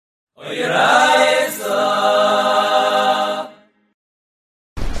Today's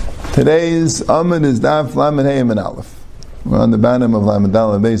Amud is Daf Lamed Hey and Aleph. We're on the bottom of Lamed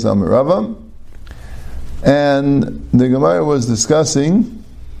Aleph Beis Amud Rava, and the Gemara was discussing.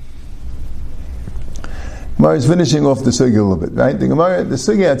 Gemara is finishing off the sugya a little bit, right? The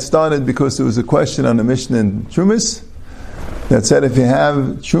sugya had started because there was a question on the Mishnah in Trumas that said if you have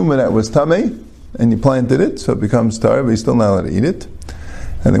truma that was tamei and you planted it, so it becomes tar, but you're still not allowed to eat it.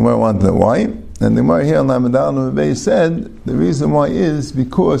 And the Gemara wanted to know why. And the Gemara here on Lamed Aleph Beis said the reason why is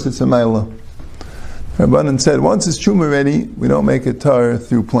because it's a mila. Rabbanan said once it's truma ready, we don't make it tar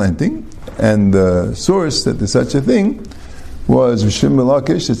through planting. And the source that there's such a thing was Rishim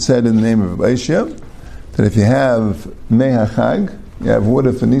Melakish. It said in the name of Rabbi Ishia that if you have mehachag, you have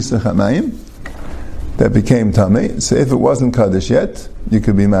water for nisach hamayim that became tamei. So if it wasn't kaddish yet, you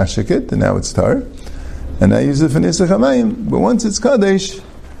could be mashik it, and now it's tar. And I use it for nisach hamayim. But once it's kaddish,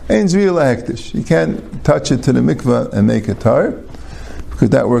 ein zriya lahektish. You can't touch it to the mikvah and make it tar, because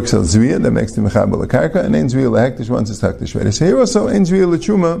that works al zriya, that makes the mechabel karka, and ein zriya lahektish once it's haktish ready. So here also ein zriya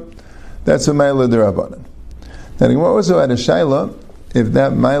l'truma, that's a maila d'Rabbanan. Now the Gemara also had a shaila if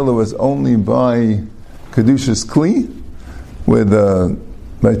that maila was only by kedushas kli, with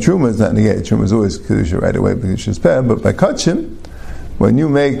by truma it's not negate. Truma is always kedusha right away by kedushas peh, but by kachim, when you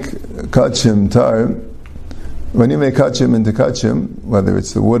make kachim tar, when you make kachim into kachim, whether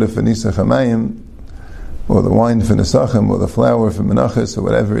it's the water for nisach hamayim, or the wine for nesachim, or the flour for menachas, or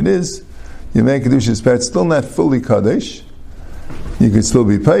whatever it is, you make kedushas peh. It's still not fully kaddish. You could still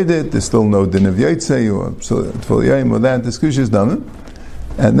be paid it. There's still no din of yaitse or full yayim or that. The kedusha is done,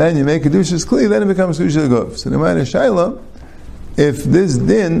 and then you make kedushas kli. Then it becomes kedusha gov. So the matter shaila, if this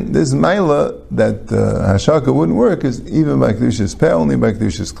din, this maila that hashaka wouldn't work, is even by kedushas peh, only by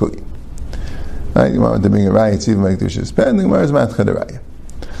kedushas kli. Right? You want to bring a raya, it's even by kedushas peh, and the Gemara is matcha the raya.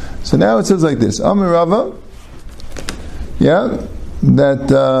 So now it says like this: Amar Rava, yeah, that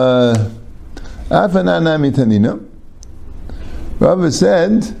afanana mitanina. Rava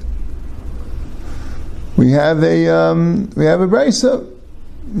said we have a brisa.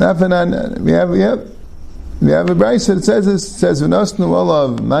 We have a brisa. It says v'nosnu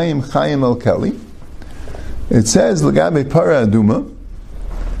olav mayim chayim al keli. It says l'gabe para aduma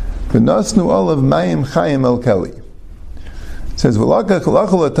v'nosnu olav mayim chayim al keli. It says v'lakach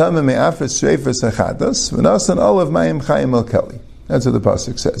lachol atama me'afres shreifas achadas v'nosnu olav mayim chayim al keli. That's what the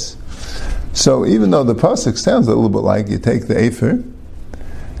pasuk says. So even though the pasuk sounds a little bit like you take the afer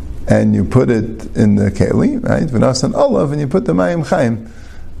and you put it in the keli, right? V'nasan olav, and you put the mayim chayim,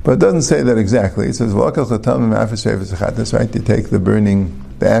 but it doesn't say that exactly. It says v'lakach l'tamim afres shreifas achadas, right? You take the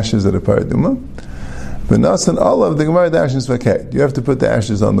ashes of the paraduma. V'nasan olav, the Gemara dashes v'kei. You have to put the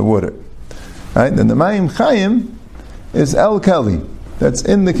ashes on the water, right? And the mayim chayim is el keli. That's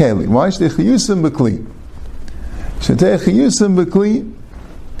in the keli. Why shtei chiyusim b'kli? Shtei chiyusim b'kli,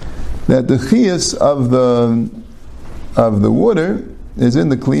 that the chiyus of the water is in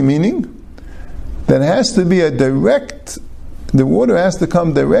the kli, meaning that has to be the water has to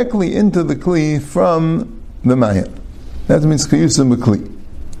come directly into the kli from the mayan. That means chiyusim b'kli.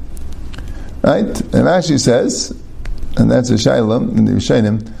 Right? And Rashi says, and that's a shaylam in the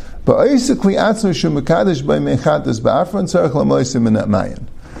Rishonim, but basically atzma shumakadosh by mechatas ba'afron tzarich lamoisim in that mayan.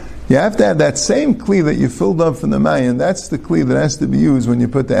 You have to have that same kli that you filled up from the mayan. That's the kli that has to be used when you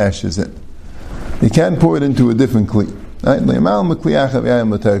put the ashes in. You can't pour it into a different kli. Right?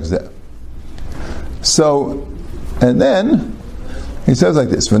 So, and then he says like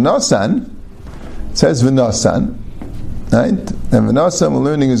this: V'nosan, it says V'nosan, right? And V'nosan, we're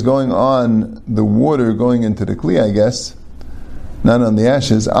learning, is going on the water going into the kli, I guess, not on the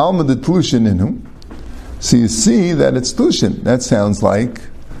ashes. Alma de tlushin inhu. So you see that it's tlushin. That sounds like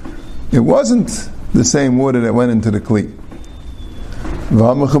it wasn't the same water that went into the kli.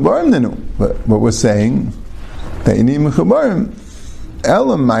 But we're saying that you need mechubarim.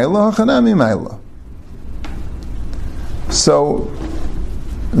 Elam maila hachanami maila. So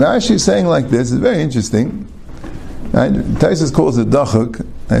Rashi is saying like this. It's very interesting. Right? Taisus calls it dachuk.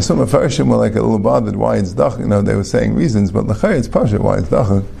 I saw my farshim were like a little bothered why it's dachuk. You know, they were saying reasons, but l'chayr it's pasha why it's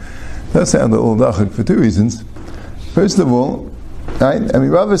dachuk. It does sound a little dachuk for two reasons. First of all, right? I mean,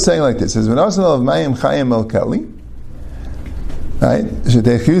 Rav is saying like this: "Says v'nasan of mayim chayim el keli." Right?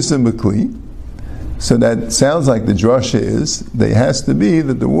 Sheteichusim b'kli. So that sounds like the drasha is that it has to be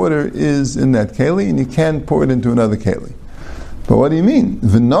that the water is in that keli and you can't pour it into another keli. But what do you mean?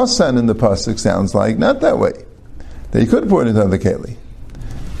 V'nosan in the pasuk sounds like not that way. That you could pour it into another keli.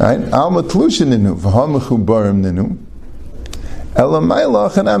 Right? Alma tlushin ninu v'ha mechubarim ninu. Elamai la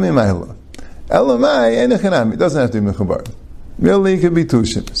chanami maila. Elamai ain't a chanami. It doesn't have to be mechubarim. Really, it could be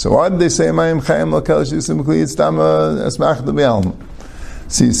Tushin. So why did they say Mayim Chayim Lo Kel Shiyusim B'Kli? It's Tama Esmach D'Be'alma.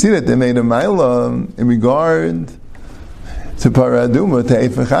 So you see that they made a Maila in regard to Paraduma, to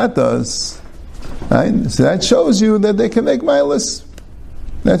Eifechatas. Right? So that shows you that they can make Mailas.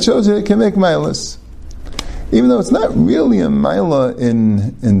 That shows you they can make Mailas. Even though it's not really a Maila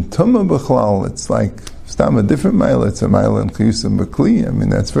in Tumah B'chlal, it's like Stam a different Maila. It's a Maila in Chiyusim B'Kli. I mean,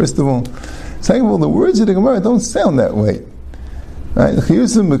 that's first of all. Second of all, the words of the Gemara don't sound that way. Right?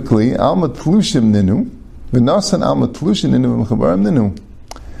 Chiyusim B'Kli, Alma Tlushim Ninu, V'nasan Alma Tlushim Ninu, V'chabaram Ninu.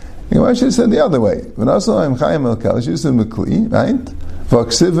 The Gemara should have said the other way. V'nasan Am Chayim El Kal, Chiyusim B'Kli, right?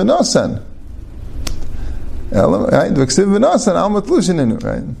 V'ksiv V'nasan. Right? V'ksiv V'nasan Alma Tlushim Ninu,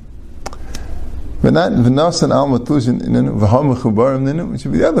 right? But not v'nasan alma tlushin ninu v'ham mechubarim ninu. It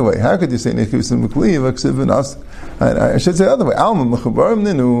should be the other way. How could you say nechiyusim b'kli v'ksiv v'nas? I should say the other way. Alma mechubarim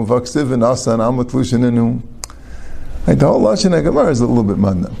ninu v'ksiv v'nasan alma tlushin ninu. The whole lashon haGemara is a little bit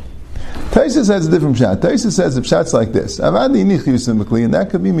madna. Taisus has a different pshat. Taisus says the pshat's like this: avadi nechiyusim b'kli, and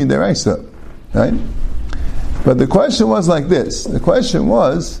that could be midaraisa, right? But the question was like this. The question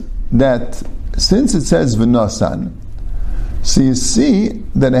was that since it says v'nasan, so you see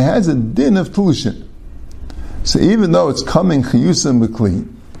that it has a din of Tlushin. So even though it's coming Chiyusim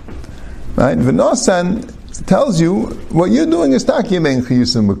B'Kli, right? V'nasan tells you what you're doing is tak, you're making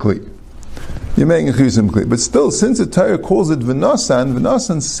Chiyusim B'Kli. You're making Chiyusim B'Kli. But still, since the Torah calls it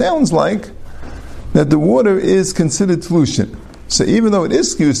V'nasan sounds like that the water is considered Tlushin. So even though it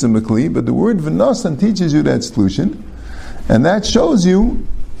is Chiyusim B'Kli, but the word V'nasan teaches you that it's Tlushin, and that shows you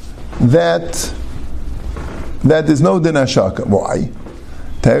that there's no din hashaka. Why?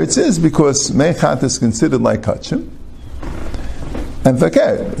 Teretz is because mechat is considered like kachim. And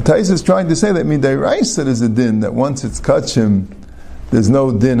fakir, Tais is trying to say that midayraisa is a din that once it's kachim, there's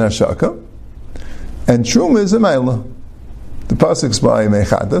no din hashaka. And truma is a maila. The pasuk's by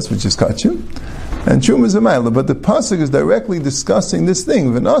mechatas, which is kachim, and truma is a maila. But the pasuk is directly discussing this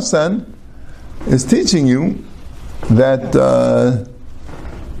thing. V'nasan is teaching you that.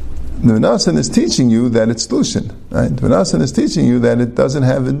 The V'nasan is teaching you that it's Tushin. Right? V'nasan is teaching you that it doesn't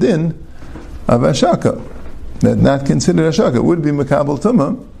have a din of Ashaka. That not considered Ashaka. It would be Makabal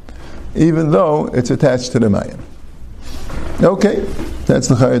Tumah, even though it's attached to the Mayim. Okay,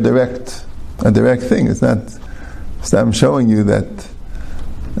 that's a direct thing. It's not, I'm showing you that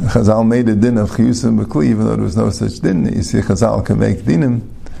Chazal made a din of Chiyusim B'Kli, even though there was no such din. You see, Chazal can make dinim.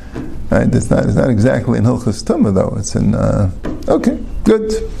 Right? It's not exactly in Hilchas Tumah, though. It's in, okay,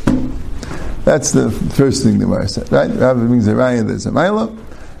 good. That's the first thing the Gemara said, right? Rabbi brings a raya, there's a Maila.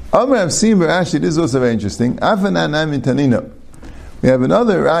 Amr Avsim B'Rashi, this is also very interesting. Afanan Amitanina. We have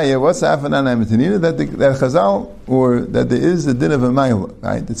another raya, what's Afanan Amitanina? That Chazal, or that there is a din of a Maila,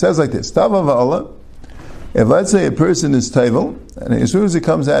 right? It says like this, Tava Va'ala, if let's say a person is Taival, and as soon as he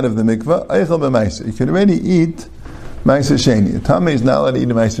comes out of the mikvah, Eichel B'Maisa, he can already eat Maisa Sheni. A Tameh is not allowed to eat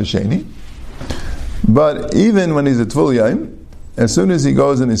a Maisa Sheni. But even when he's a Tvul Yayim, as soon as he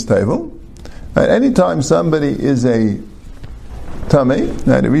goes in his Taival, at any time somebody is a Tameh,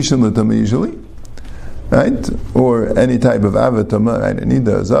 right, a Rishon L'Tameh usually, right, or any type of Avatama, right, a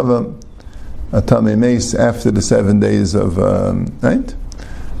Nida, Zava, a Tameh Mace after the 7 days of, right,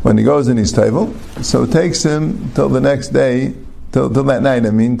 when he goes in his Taival, so it takes him till the next day, till that night,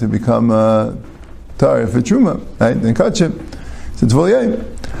 to become Tar for Truma, right, and Kachim. So it's Tvul Yayim.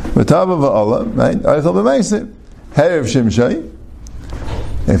 V'tava v'Allah, right, Eichel B'Maisa, Herav Shimshai.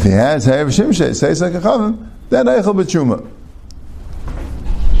 If he has Herav Shimshai, says like a Chavim, then Eichel B'Truma.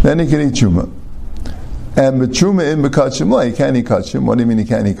 Then he can eat Truma. And B'Truma in B'Kachim, he can't eat Kachim. What do you mean he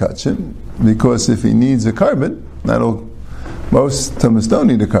can't eat Kachim? Because if he needs a carbon, not all, most Tumas don't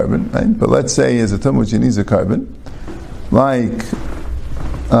need a carbon, right? But let's say he has a Tum which he needs a carbon, like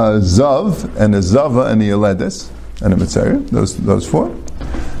Zav, and a Zava, and a Yeledes, and a Mitzvah, those four.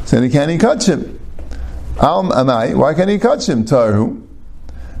 So he can't eat Kachim. Alm Amai, why can't he eat Kachim? Tarhu.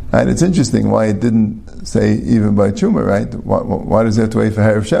 And it's interesting why it didn't say even by Truma, right? Why does he have to wait for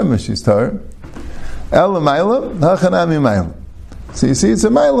Herav Shemesh? He's Tar. El Maila, Hachanami Maila. So you see, it's a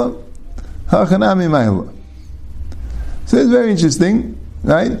Maila. Hachanami Maila. So it's very interesting,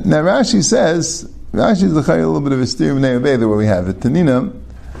 right? Now Rashi says, Rashi is a little bit of a steer of Ne'aveda where we have it. Tanina,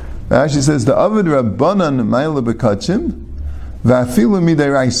 Rashi says, the Avid Rabbanan Maila B'Kachim, V'afilu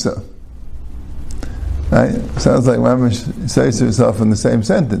Midaraisa. Right? Sounds like Mamash says to herself in the same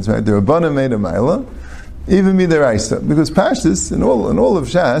sentence, right? The Rabbanan made a Maila, even Midaraisa. Because Pashtus, in all of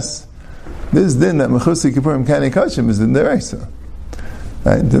Shas, this din that Mechusi Kippurim Kani Kachim is in Deraisa.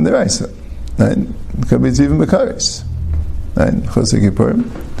 Right? Din Deraisa. Right? It could be it's even Bekaris. Right? Mechusi Kippurim.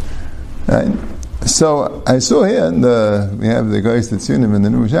 Right? So I saw here, we have the Geis Tzionim in the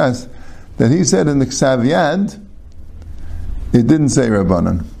New Shas, that he said in the Ksav Yad, it didn't say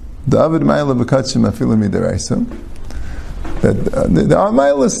Rabbanan. The Avid Ma'ila B'Katshim Afilu Midaraisa. That there are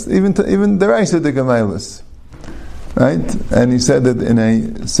Ma'ilas, even Daraisa Dika Ma'ilas. Right? And he said that in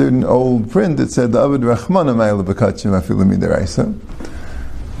a certain old print, it said the Avid Rachmana Ma'ila B'Katshim Afilu Midaraisa.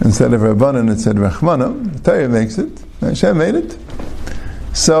 Instead of Rabbanan, it said Rachmana. The Torah makes it. Hashem made it.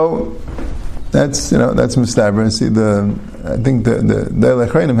 So, that's Mustabra. See, I think the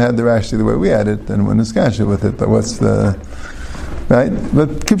Lechrayim had the Rashi the way we had it, and when Niskasha with it, but what's the... Right? But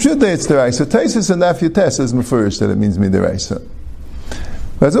Kipshute, it's the Raisa. Taisus and Afyates is Mefurish that it means Midaraisa.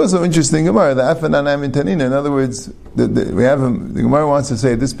 But it's also interesting, Gemara, the Afanan Amin Tanina, in other words, the Gemara wants to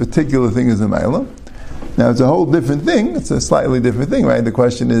say this particular thing is a Maila. Now, it's a whole different thing. It's a slightly different thing, right? The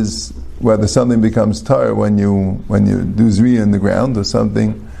question is whether something becomes tar when you do Zriya in the ground or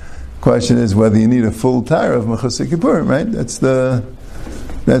something. The question is whether you need a full tar of Mechusik Kippurim, right? That's the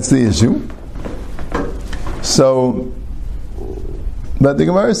issue. So, but the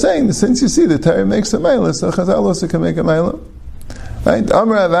Gemara is saying that since you see the Torah makes a Maila, so Chazal also can make a Maila. Right?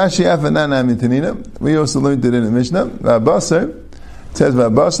 Amar Avashi Afanan Amitanina. We also learned it in the Mishnah. V'abasar, it says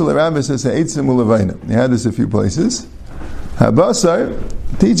V'abasar, the Rabbi says Eitzim Ulavayna. He had this a few places.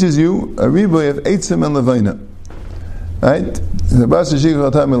 Habasar teaches you a riboy of Eitzim and Levayna. Right? The Habasar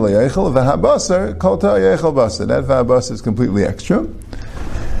Shikha Tam Elayachel, V'habasar Kota Yachel Basar. That V'habasar is completely extra.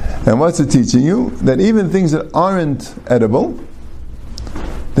 And what's it teaching you? That even things that aren't edible,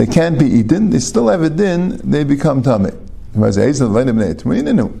 they can't be eaten, they still have a din, they become tameh. Eitzim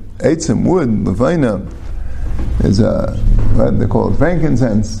wood, levayna, is what they call it,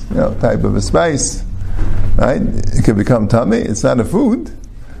 frankincense, type of a spice. Right? It can become tameh. It's not a food.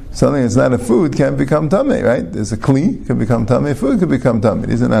 Something that's not a food can become tameh. Right? There's a kli can become tameh. Food can become tameh.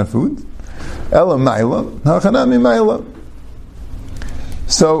 These are not food. Ela maila, hachanami maila.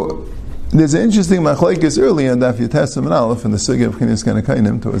 So there's an interesting machlekes early in Daf Yates and Aleph in the Sugya of Chinas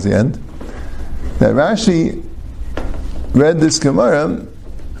Kanakainim towards the end, that Rashi read this Gemara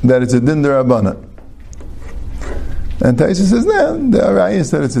that it's a din derabbanan, and Taisa says no, the Arayah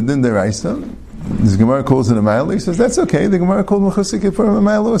said it's a din deraisa. This Gemara calls it a ma'ila. He says that's okay. The Gemara called Mechusik Kippurim a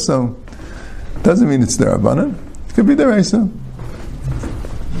ma'ila also. Doesn't mean it's derabbanan. It could be deraisa.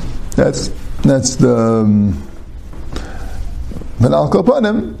 That's the but al kol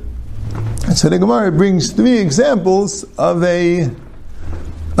panim. So the Gemara brings 3 examples of a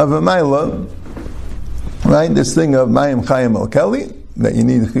Maila, right? This thing of Mayim Chayim El Keli, that you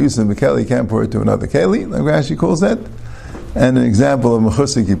need Chiyusim B'Keli, you can't pour it to another Keli, like Rashi calls that. And an example of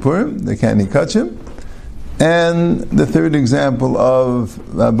Mechusik Kippurim, they can't eat Kachim. And the 3rd example of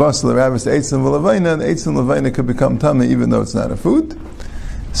Basel Rabbis Eitzim V'Levayna, the Eitzim V'Levayna could become Tameh even though it's not a food.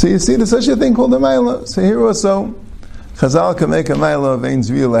 So you see there's such a thing called a Maila. So here also, Chazal can make a Maila of Ein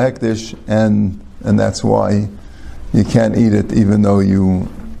Zriya Lahektish, and that's why you can't eat it even though you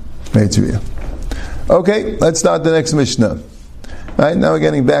made Zriya. Okay, let's start the next Mishnah. Right, now we're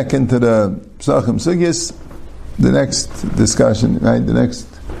getting back into the Psachim Sugyas, the next discussion, right,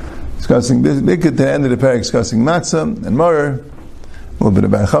 discussing, we get to the end of the parak discussing Matzah and Maror, a little bit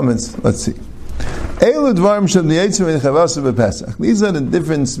about Chametz, let's see. These are the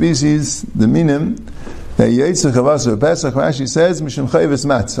different species, the minim, that Yitzchak Chavasa Pesach, Rashi says, Mishum Chayvis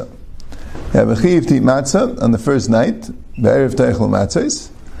Matzah. You have a Chiv to eat Matzah on the first night, Be'erev Teichel Matzahs,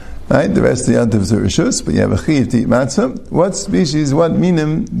 right? The rest of the Yantiv is Rishus, but you have a Chiv to eat Matzah. What species, what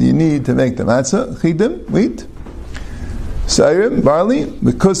minim do you need to make the Matzah? Chidim, wheat, Sairim, barley,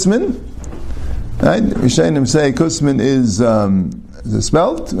 the Kusmin, right? Rishonim say Kusmin is a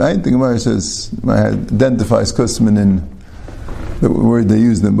spelt, right? The Gemara says, identifies Kusmin in the word they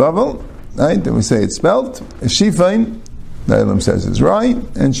used in Bavel. Right? Then we say it's spelt. Shifain, the Elam says is rye,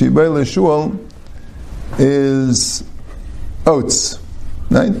 and Shibayla Shul is oats.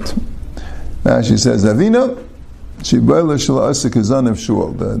 Right? Rashi says Avina, Shibayla Shul Asik Kazan of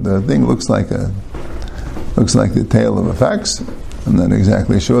Shul. The thing looks like the tail of a fax. I'm not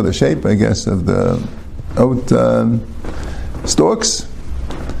exactly sure the shape, I guess, of the oat stalks.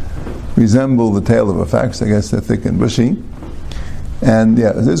 Resemble the tail of a fax. I guess they're thick and bushy. And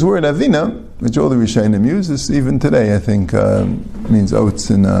this word Avina, which all the Rishonim use, is even today, I think, means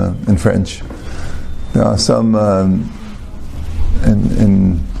oats in French. There are some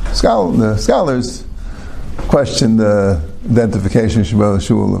the scholars question the identification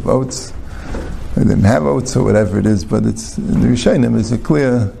Shul of oats. They didn't have oats or whatever it is, but it's in the Rishonim is a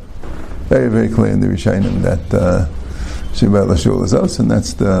clear, very very clear in the Rishonim that Shul is oats, and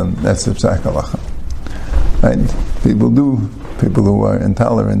that's the Psak Halacha, right? People who are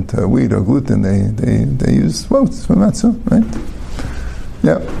intolerant to wheat or gluten, they use oats for matzah, right?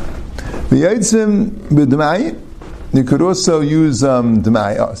 Yeah. V'yaitzim b'dmai, you could also use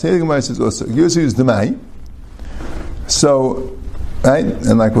dmai. Oh, say the Gemara says also, you also use dmai. So, right,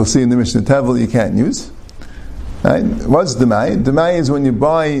 and like we'll see in the Mishnah Tevel, you can't use. Right? What's dmai? Dmai is when you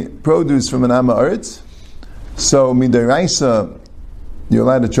buy produce from an Amma Eretz. So midaraisa, you're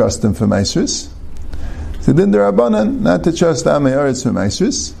allowed to trust them for maestris. So then there are Rabbanan not to trust Amma Eretz for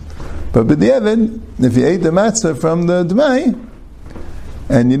maestris. But b'di'evid, if you ate the matzah from the dmai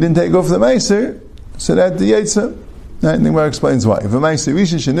and you didn't take off the meiser, so that the yetza. Right? And the Gemara explains why. If a meiser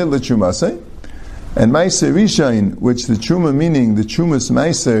rishon shenit l'trumasei, and meiser rishon, which the truma meaning the trumas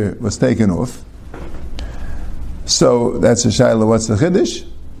meiser was taken off. So that's a shayla. What's the chiddush?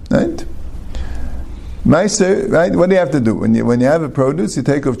 Right? Meiser, right? What do you have to do when you have a produce? You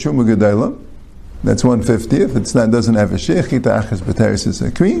take off truma gedola. That's 1/50th. It's not doesn't have a sheikh. Chita achas b'teres is a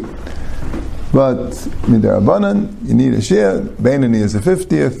queen. But midarabanan, you need a share. Beinani is a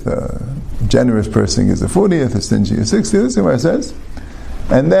 50th. Generous person is a 40th. A stingy is 60th. That's what it says.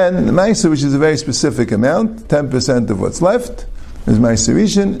 And then the meiser, which is a very specific amount, 10% of what's left is meiser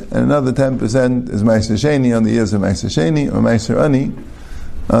rishon, and another 10% is meiser sheni on the years of meiser sheni, or meiser ani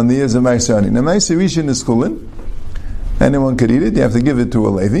on the years of meiser ani. Now meiser rishon is chulin. Anyone could eat it. You have to give it to a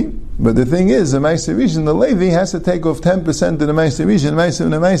levi. But the thing is, the meiser rishon, the levi has to take off 10% of the meiser rishon, meiser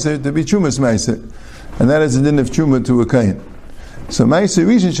and the meiser, to be chumas meiser, and that is the din of chuma to a kain. So meiser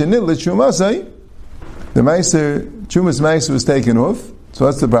rishon shenit l'chumasai, the meiser chumas meiser was taken off. So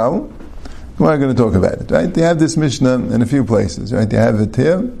what's the problem? We're going to talk about it, right? You have this Mishnah in a few places, right? You have it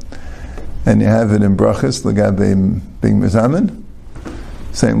here, and you have it in Brachas, Lagabe being Mezamen,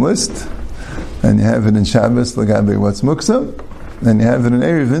 same list, and you have it in Shabbos, Lagabe what's Muksa, and you have it in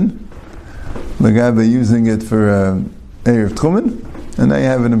Erevin, Lagabe using it for Erev Tchumen, and now you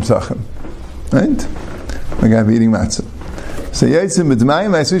have it in Psachim, right? Lagabe eating matzah. So Yitzim B'dmai,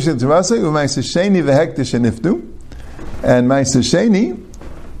 Ma'aseh Shel Tavasei, U'Ma'aseh Sheni V'Hektish Eniftu, and Ma'aseh Sheni,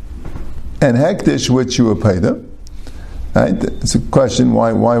 and Hektish, which you were paid up. Right? It's a question,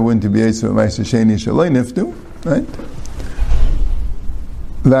 why wouldn't you be able to Ma'aseh Sheni Shaloi Niftu? Right?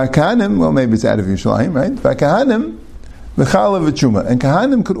 V'akahanim, well maybe it's out of Yerushalayim, right? V'akahanim, v'chala v'chuma. And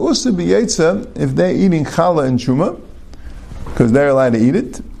kahanim could also be Yetza if they're eating chala and chuma, because they're allowed to eat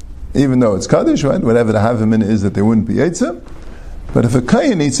it, even though it's kaddish, right? Whatever the havamina is that they wouldn't be Yetza. But if a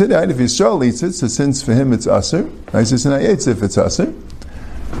kayin eats it, right? If Yisrael eats it, so since for him it's aser, right? So it's not Yetza if it's aser.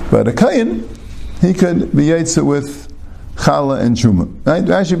 But a kayin, he could be Yetza with chala and chuma. Right?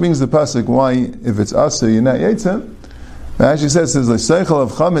 Rashi brings the pasuk why if it's aser you're not Yetza. Rashi says there's like seichel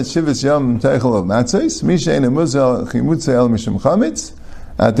of chametz shivitz yom teichel of matzos mishein emuzel chimutze el mishum chametz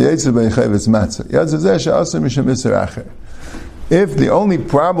at the Yetza beichavetz matzah yadzeh she'aser mishum iser acher. If the only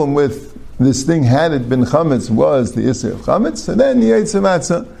problem with this thing had it been chametz was the iser of chametz, so then Yetza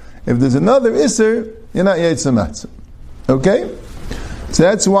matzah. If there's another iser, you're not Yetza matzah. Okay. So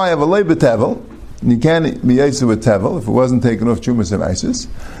that's why I have a leiba tevel. You can't be Yetza with tevel if it wasn't taken off chumas and meises.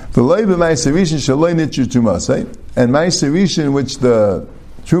 The leiba meiser rishon shaloi nitchu chumasei, and meiser rishon which the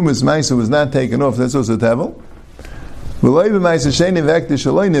chumas meiser was not taken off, that's also tevel. The leiba meiser sheni v'hektish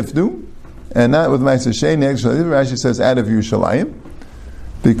shaloi nifdu, and not with meiser sheni. Actually, Rashi says out of Yerushalayim,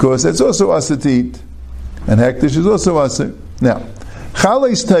 because it's also aser to eat, and hektish is also aser. Now,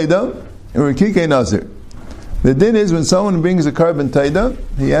 chalais taida or kikei nazir. The din is when someone brings a carbon taida,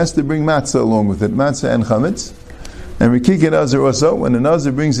 he has to bring matzah along with it, matzah and chametz. And Rikik and Nazir also, when a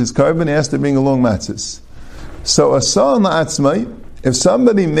Nazir brings his carbon, he has to bring along matzahs. So asal la'atzmai, if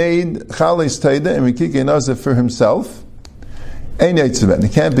somebody made chalais taida and Rikik and Nazir for himself, ein yetza ben,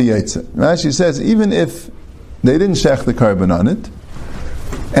 it can't be yetza. Rashi says even if they didn't shech the carbon on it,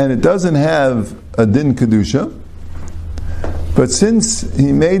 and it doesn't have a din kedusha, but since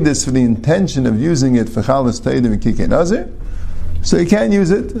he made this for the intention of using it for chalais taida and Rikik and Nazir, so you can't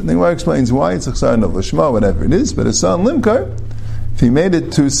use it. The Gemara explains why. It's a chsaron of lishma, whatever it is. But a son limkar, if he made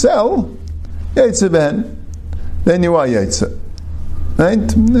it to sell, yetza ben, then you are yetza. Right?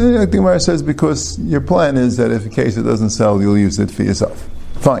 The Gemara says because your plan is that if in case it doesn't sell, you'll use it for yourself.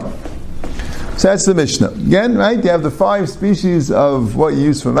 Fine. So that's the Mishnah. Again, right? You have the 5 species of what you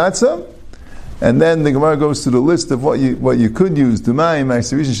use for matzah, and then the Gemara goes to the list of what you could use. Dumayim,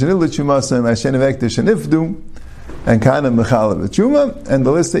 ma'aseh rishon shenit l'chumasei, ma'aseh v'hektish shenifdu, and kana mechala v'chuma, and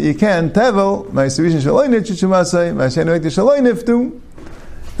the list that you can, tevel, ma'aseh rishon shaloi nitchu chumasei, ma'aseh v'hektish shaloi niftu,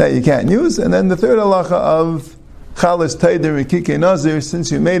 that you can't use, and then the third halacha of chalas taida rikikei nazir,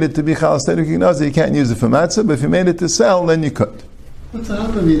 since you made it to be chalas taida rikikei nazir, you can't use it for matzah, but if you made it to sell, then you could. What's the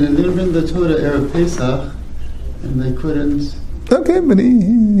Havamina? Never in the Torah Erev Pesach, And they couldn't. Okay, but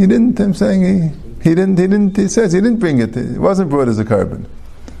he didn't. I'm saying he didn't. He says he didn't bring it. It wasn't brought as a carbon.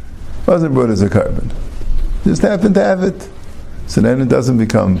 Just happened to have it. So then it doesn't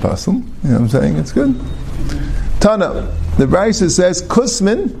become pasul. You know what I'm saying? It's good. Tana, the Brisa says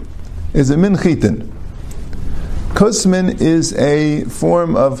kusmin is a min chitin. Kusmin is a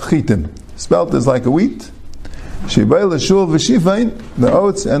form of chitin. Spelt as like a wheat. Shibay l'shul v'shifain, the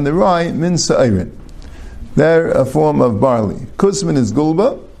oats and the rye min sa'irin. They're a form of barley. Kusmin is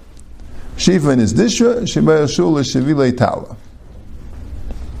gulba. Shifain is dishra. Shibay l'shul is shivile tala.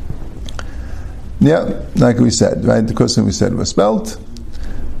 Yeah, like we said, right? The kusmin we said was spelt,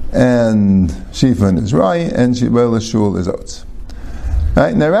 and shifan is rye, and shibel shul is oats.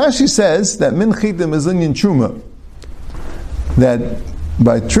 Right? Now Rashi says that min chitim is linyan truma. That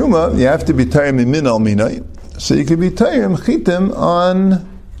by truma you have to be tayrim min al minay, so you can be tayrim chitim on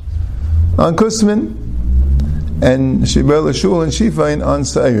kusmin, and shibel shul and shifan on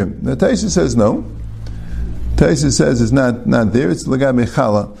sa'irim. The Taisa says no. Taisa says it's not there. It's lagabe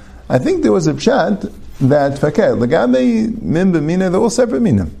chala. I think there was a pshat that fakir lagabe min b'mina, they're all separate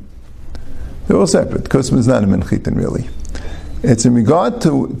mina. They're all separate. Kusmin is not a min chitin really. It's in regard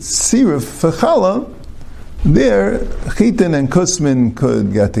to sirif for chala. There, chitin and kusmin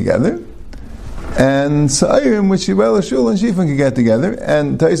could get together, and sa'irim, which shibel shul and shifan could get together.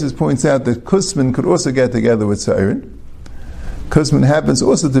 And Taisus points out that kusmin could also get together with sa'irim. Kusmin happens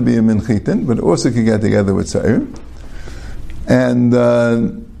also to be a min chitin, but also could get together with sa'irim. And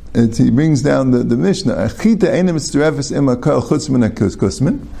he brings down the Mishnah. Chita einem mitzarefes im hakol chutz min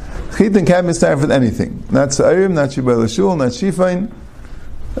kusmin. Chitin can't be mitzaref with anything. Not sa'irim, not shibel shul, not shifain,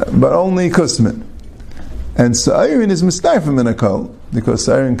 but only kusmin. And sa'irin is mitzaref min hakol, because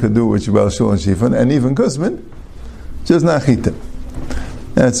sa'irin could do with shibel shul and shifain, and even kusmin, just not chitin.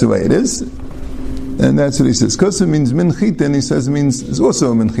 That's the way it is. And that's what he says. Kusmin means min chitin, he says means, it's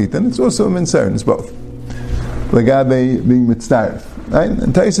also min chitin, it's also min sa'irin, it's both. Lagabe being mitzaref. Right?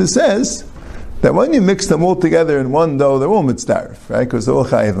 And Taisa says that when you mix them all together in one dough, they're all mitzaref, right? Because they're all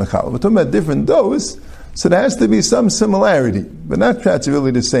chayiv and chal. We're talking about different doughs, so there has to be some similarity, but not that's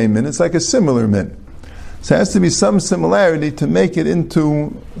really the same min. It's like a similar min. So there has to be some similarity to make it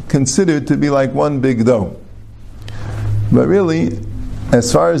into considered to be like one big dough. But really,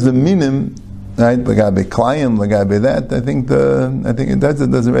 as far as the minim, right, lagabe klayim, lagabe that, I think it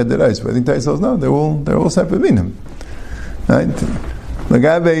doesn't read the rice. But I think Taisa says no, they're all separate minim, right?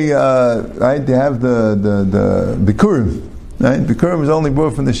 Lagabe, right? They have the bikurim, right? Bikurim is only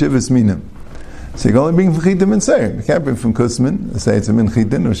brought from the shivas minim, so you can only bring from chitim and serim. You can't bring from kusmin. Say it's a min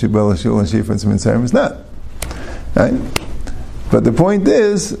chitin or shibel shul and shifra it's a min serim. It's not, right? But the point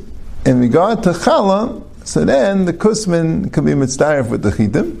is, in regard to chala, so then the kusmin can be mitzdaref with the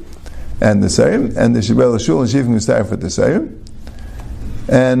chitim and the serim, and the shibel shul and shifra mitzdaref with the serim,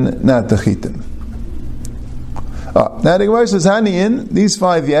 and not the chitim. Now the Gemara says, "Hani these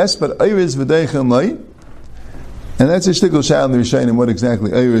five yes, but ayriz v'deichen loi," and that's a shtickle shal in the Rishonim what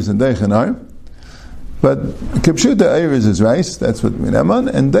exactly ayriz and deichen are. But kipshuta ayriz is rice, that's what minaman,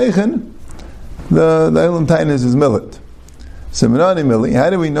 and deichen, the elam tainis is millet. So minani milli. How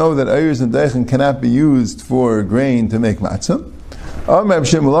do we know that ayriz and deichen cannot be used for grain to make matzah? Amar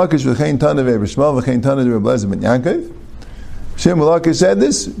Shem Malakish v'chein tanav Ebrishmal v'chein tanav Reb Lezer ben Yaakov. Shem Malakish said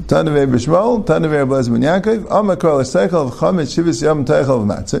this, Tanav Ebrishmal, Tanav Reb Lezer ben Yaakov, Amar kol eseichel v'chametz shivas yom teichel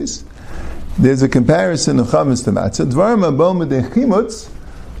v'matzos. There's a comparison of chametz to matzah. Dvarim abom b'dei chimutz,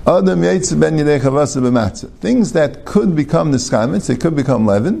 adam yaitz ben yidei chavasa b'matzah. Things that could become the chametz, they could become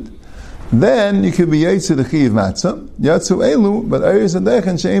leavened. Then you could be yaitz the chi of matzah. Yatsu elu, but ayriz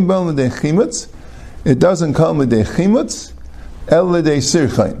adeichen she'im bom b'dei chimutz. It doesn't come b'dei chimutz, el b'dei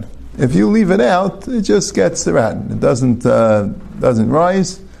sirchain. If you leave it out, it just gets the rotten. It doesn't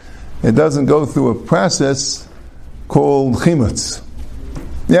rise. It doesn't go through a process called chimutz.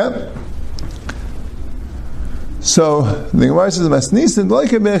 Yeah. So the Gemara says masnisin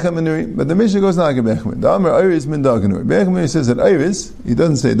like a bechaminuri, but the Mishnah goes not like a bechamin. The Amar ayriz min daganur. Bechaminuri says that ayriz, he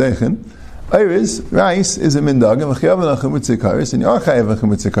doesn't say deichen. Ayriz, rice is a min dagan. V'chayav nachamutze karis, and you are chayav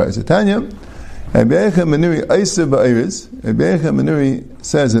nachamutze karis. Tanya. Ebecha Menuri Aisa Ba'iriz. Ebecha Menuri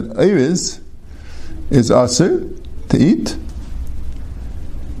says that Iriz is aser to eat.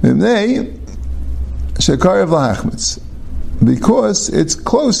 V'mnei Shekarav Lahachmitz, because it's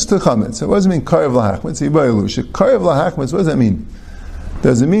close to chametz. It doesn't mean Karav Lahachmitz. Yibayilu Shekarav Lahachmitz. What does that mean?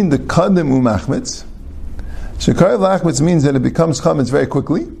 Does it mean the Kadim Umachmitz? Shekarav Lahachmitz means that it becomes chametz very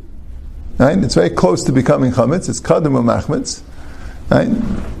quickly. Right? It's very close to becoming chametz. It's Kadim Umachmitz. Right?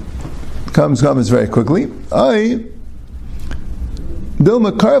 Comes very quickly.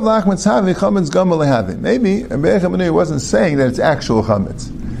 Dilma karv lachmetz havi chametz gamal lehavi. Maybe Rabbi Yochanan wasn't saying that it's actual chametz.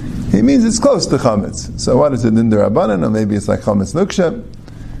 He means it's close to chametz. So what is it, din derabanan, or maybe it's like chametz nuksha?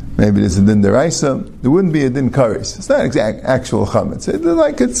 Maybe it's a din deraisa. There wouldn't be a din karis. It's not exact actual chametz.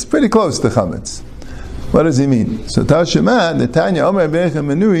 It's pretty close to chametz. What does he mean? So Tashema, the Tanya Omer Bercha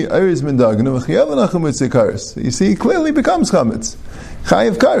Menuri Ayriz Mendagnu V'Chiyav Nachumutze Karis. You see, it clearly becomes chametz.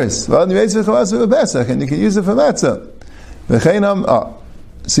 Chayiv Karis. And you can use it for matzah.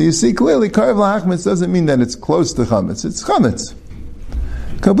 So you see, clearly, Karev Lahachmetz doesn't mean that it's close to chametz. It's chametz.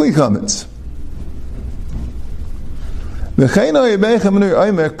 Complete chametz. He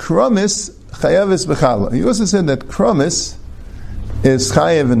also said that kromis is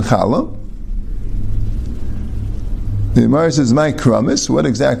chayev in challah. The Gemara says, "My kramis." What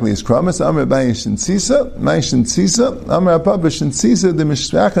exactly is kramis? Amar Bayishin Tzisa, Maishin Tzisa, Amar Apabashin Tzisa, the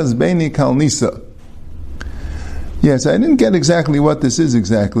Mishtrachas Beini Kalnisa. Yes, I didn't get exactly what this is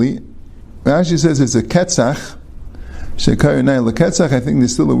exactly. Rashi says it's a ketzach. Shekarinai leketzach. I think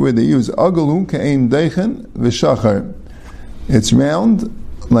there's still a word they use. Agalu ke'ein deichen v'shachar. It's round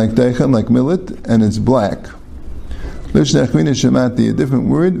like deichen, like millet, and it's black. Lishnach Mina Shemati, a different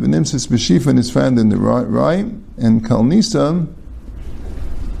word. V'nimsis b'shifan is found in the rye. And Kalnisa,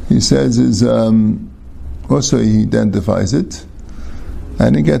 he says, is also he identifies it. I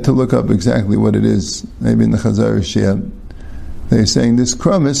didn't get to look up exactly what it is. Maybe in the Chazar Shia, they're saying this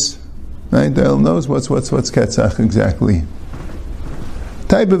kramis, right? Dale knows what's ketzach exactly.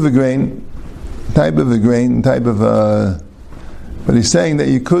 Type of a grain, but he's saying that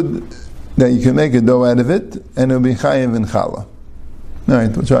you can make a dough out of it, and it'll be chayiv and challah. All right,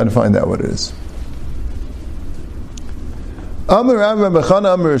 we'll try to find out what it is. Amar Rabbi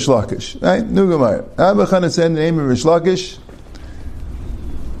Bechana Amar Rish Lakish. Right? New Gemara. Rabbi Bechana said in the name of Rish Lakish,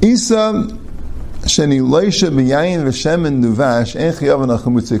 Isa sheni loisha b'yayin v'shemen duvash en chiyav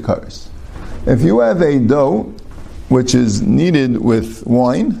nachamutze kares. If you have a dough which is kneaded with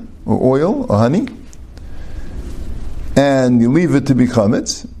wine or oil or honey, and you leave it to be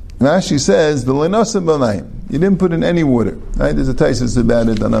chametz, Rashi says the lenasa b'mayim. You didn't put in any water. Right? There's a taisus about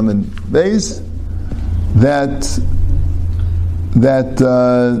it on Amid Beis that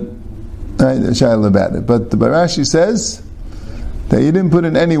Shaila about it. But the Barashi says that you didn't put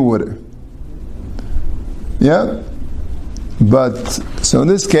in any water. Yeah? But, so in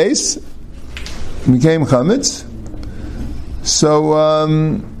this case, it became chametz. So,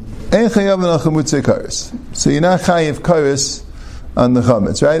 ein chayav v'nachamutze kares. So you're not chayav kares on the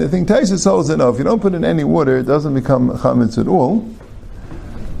chametz, right? I think Taisus holds it, no, if you don't put in any water, it doesn't become chametz at all.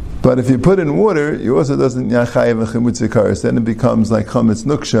 But if you put in water, you also doesn't yachayev v'chimutze kares. Then it becomes like chametz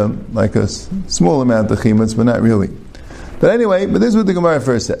nuksha, like a small amount of chimetz, but not really. But anyway, this is what the Gemara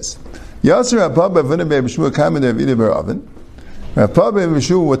first says. Yasser Rapapa v'nebei b'shua kamed Ravida bar Avin. Rapapa and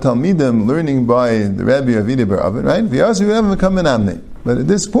B'shua were talmidim learning by the Rabbi Ravida bar Avin, right? V'yasser v'nebei kamen amnei. But at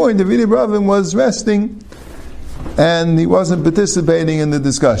this point, Ravida bar Avin was resting, and he wasn't participating in the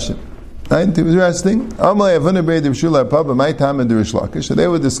discussion. Right? He was resting. So they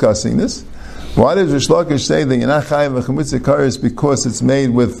were discussing this. Why does Rish Lakish say that you're not chayav v'chemutze kares because it's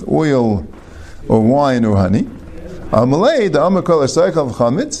made with oil or wine or honey? Right? You have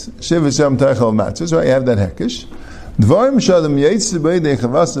that hekesh.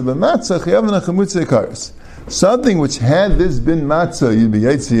 Something which had this been matzah, you'd be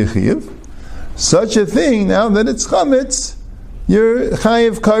yetzi yechiv. Such a thing, now that it's chametz, you're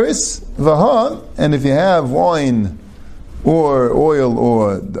chayiv karis v'ha, and if you have wine or oil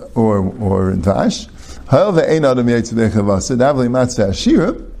or dvash, however, ein adam yetzi v'chavasa, davli matzah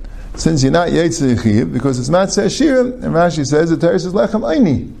ashira, since you're not yetzi yechiv, because it's matzah ashira, and Rashi says the Torah says lechem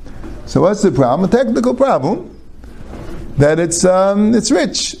eini. So what's the problem? A technical problem that it's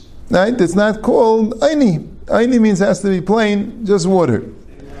rich, right? It's not called eini. Eini means it has to be plain, just water.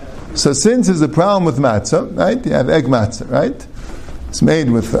 So since there's a problem with matzah, right? You have egg matzah, right? It's made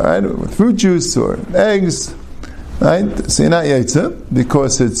with fruit juice or eggs, right? So you're not yaitza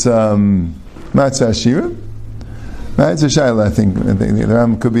because it's matzah ashira, right? It's a shayla. I think the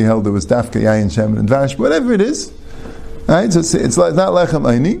Ram could be held it was dafka yayin shemen and vash, whatever it is, right? So it's not lechem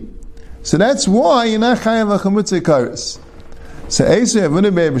eini. So that's why you're not chayav v'chemutze kares. So Eisei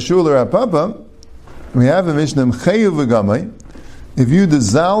Avunibei B'shul or Apapa, we have a Mishnah Chayu v'gamay. If you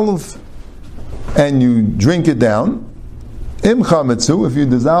dissolve and you drink it down, im chametzu, if you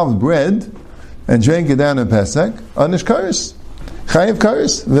dissolve bread and drink it down in Pesach, anish kares, chayiv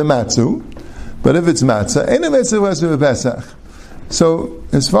kares v'matzu. But if it's matzah, ein matzah was for Pesach. So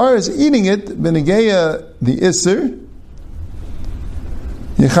as far as eating it, b'negeya the iser,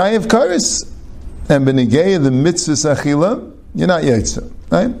 you chayiv kares, and b'negeya the mitzvah achila, you're not Yetzer.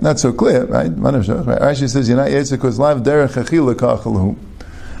 Right? Not so clear, right? Rashi says you're not Yetzer because lav derech achila ka'achalahu.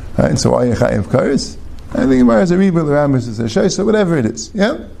 Right? So why are you chayiv kares? I think Gemara has a rebel around Mrs. Hashay, so whatever it is.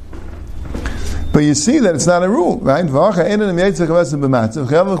 Yeah? But you see that it's not a rule, right?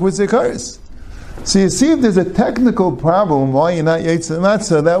 So you see if there's a technical problem why you're not Yetzer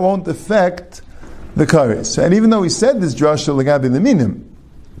Matzah, that won't affect the kares. And even though we said this drasha legabi the minim,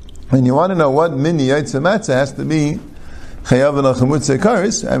 and you want to know what mini Yetzer Matzah has to be chayav and al-chamutze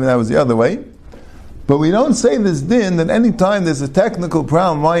kares, I mean that was the other way. But we don't say this din that any time there's a technical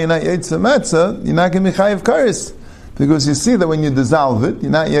problem why you're not Yetzer Matzah, you're not going to be chayav kares. Because you see that when you dissolve it, you're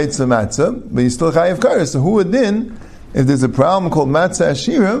not Yetzer Matzah, but you're still chayav kares. So who would din, if there's a problem called Matzah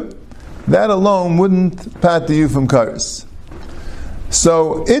Ashira, that alone wouldn't pater you from kares.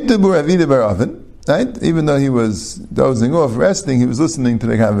 So Ittabur Avida Baravin, right? Even though he was dozing off, resting, he was listening to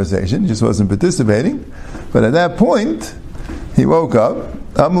the conversation, he just wasn't participating. But at that point, he woke up,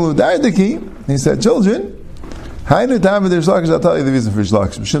 Amulu Dardaki, he said, children, I'll tell you the reason for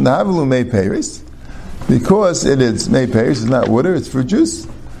Shlakish. Because it is Mei Peris, it's not water, it's fruit juice.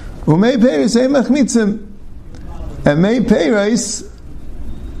 Umei Peris machmitzim. And Mei Peris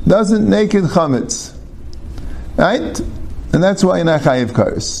doesn't naked chametz. Right? And that's why you're not chayiv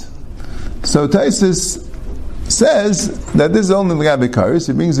kares. So Taisus says that this is only L'gabe kares.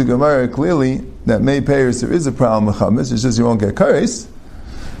 He brings the Gemara clearly that Mei Peris there is a problem with chametz, it's just you won't get kares.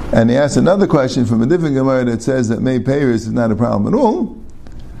 And he asks another question from a different Gemara that says that Mei Peris is not a problem at all.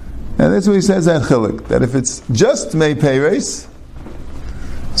 And that's what he says at Chilik, that if it's just Mei Peres,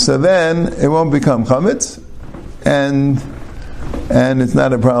 so then it won't become chametz, and it's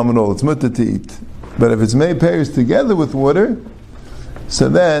not a problem at all. It's mutter to eat. But if it's Mei Peres together with water, so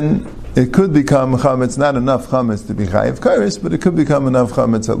then it could become chametz, not enough chametz to be chayiv kares, but it could become enough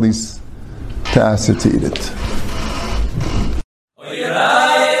chametz at least to ask it to eat it.